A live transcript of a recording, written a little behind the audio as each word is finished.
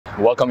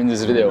Welcome in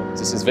this video.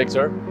 This is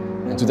Victor,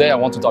 and today I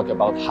want to talk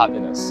about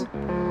happiness.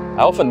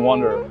 I often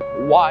wonder,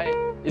 why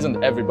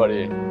isn't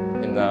everybody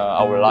in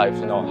our life,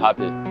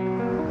 happy?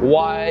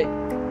 Why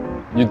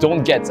you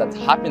don't get that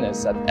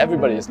happiness that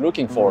everybody is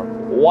looking for?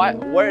 Why?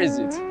 Where is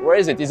it? Where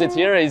is it? Is it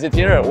here? Is it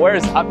here? Where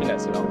is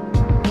happiness?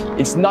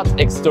 It's not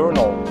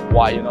external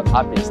why you're not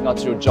happy. It's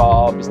not your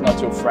job. It's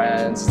not your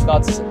friends. It's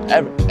not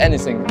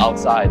anything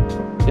outside.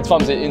 It's from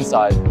the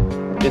inside.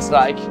 It's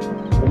like,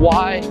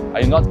 why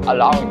are you not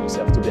allowing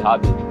yourself to be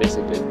happy,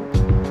 basically?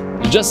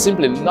 You're just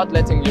simply not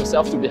letting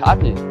yourself to be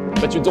happy,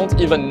 but you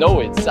don't even know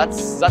it.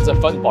 That's the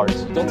fun part.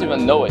 You don't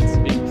even know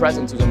it. Being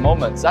present to the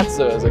moment, that's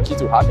the key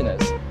to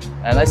happiness.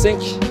 And I think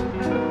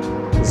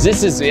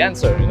this is the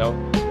answer,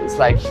 It's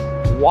like,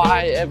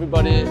 why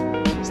everybody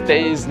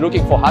stays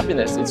looking for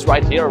happiness. It's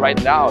right here,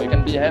 right now. You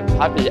can be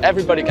happy.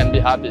 Everybody can be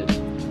happy.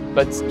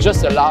 But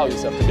just allow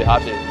yourself to be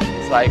happy.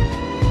 It's like,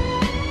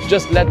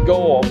 just let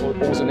go of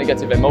all the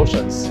negative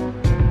emotions.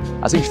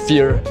 I think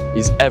fear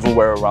is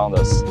everywhere around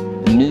us.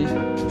 And me,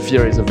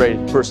 fear is a very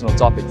personal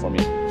topic for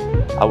me.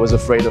 I was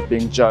afraid of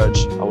being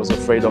judged. I was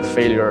afraid of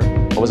failure.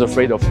 I was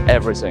afraid of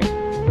everything.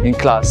 In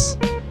class,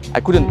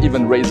 I couldn't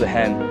even raise a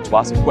hand to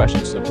ask a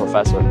question to the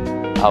professor.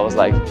 I was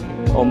like,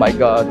 oh my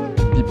God,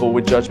 people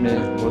would judge me,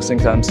 will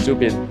think I'm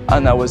stupid.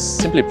 And I was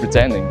simply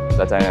pretending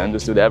that I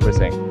understood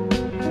everything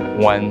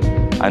when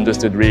I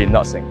understood really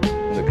nothing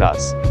in the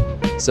class.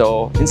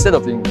 So instead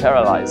of being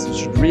paralyzed, you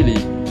should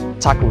really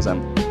tackle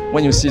them.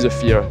 When you see the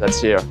fear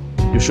that's here,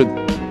 you should,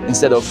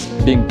 instead of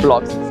being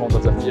blocked in front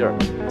of the fear,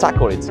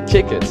 tackle it,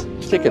 kick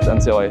it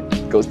until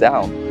it goes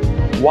down.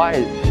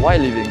 Why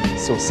living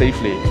so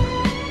safely,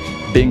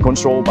 being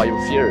controlled by your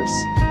fears,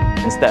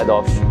 instead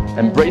of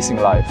embracing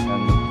life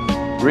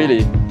and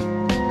really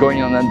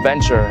going on an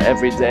adventure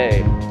every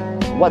day?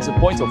 What's the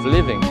point of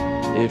living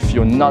if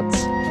you're not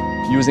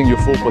using your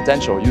full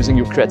potential, using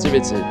your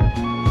creativity,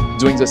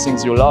 doing the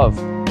things you love,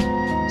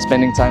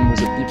 spending time with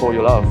the people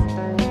you love?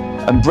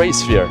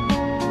 Embrace fear.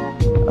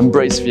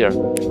 Embrace fear.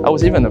 I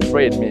was even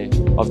afraid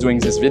of doing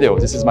this video.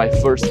 This is my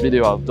first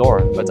video outdoor,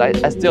 but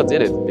I still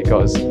did it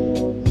because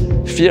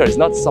fear is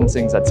not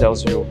something that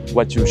tells you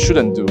what you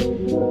shouldn't do,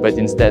 but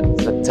instead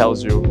that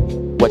tells you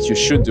what you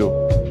should do.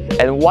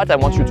 And what I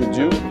want you to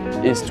do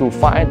is to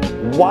find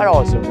what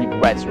are the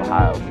regrets you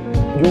have.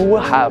 You will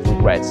have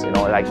regrets,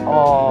 like,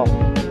 oh,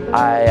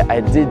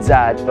 I did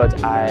that,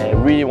 but I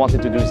really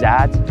wanted to do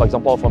that. For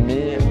example, for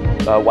me,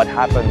 what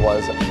happened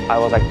was I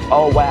was like,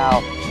 oh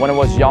wow, when I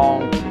was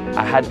young,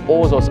 I had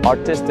all those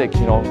artistic,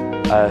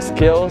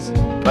 skills,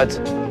 but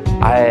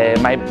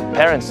my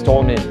parents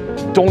told me,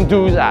 don't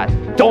do that,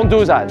 don't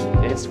do that.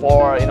 It's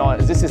for,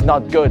 this is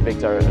not good,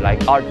 Victor.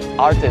 Like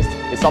artist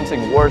is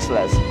something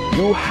worthless.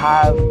 You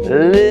have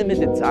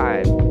limited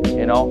time,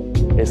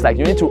 It's like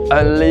you need to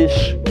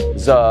unleash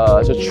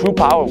the true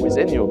power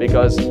within you,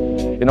 because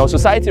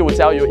society will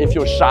tell you if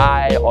you're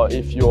shy or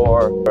if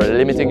you're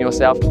limiting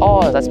yourself,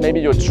 oh, that's maybe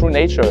your true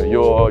nature.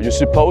 You're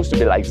supposed to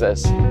be like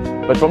this.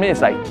 But for me,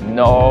 it's like,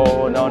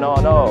 no.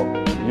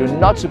 You're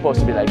not supposed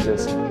to be like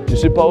this. You're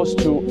supposed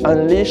to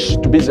unleash,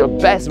 to be the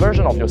best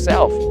version of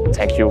yourself.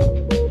 Thank you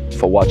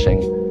for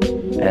watching,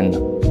 and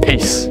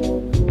peace.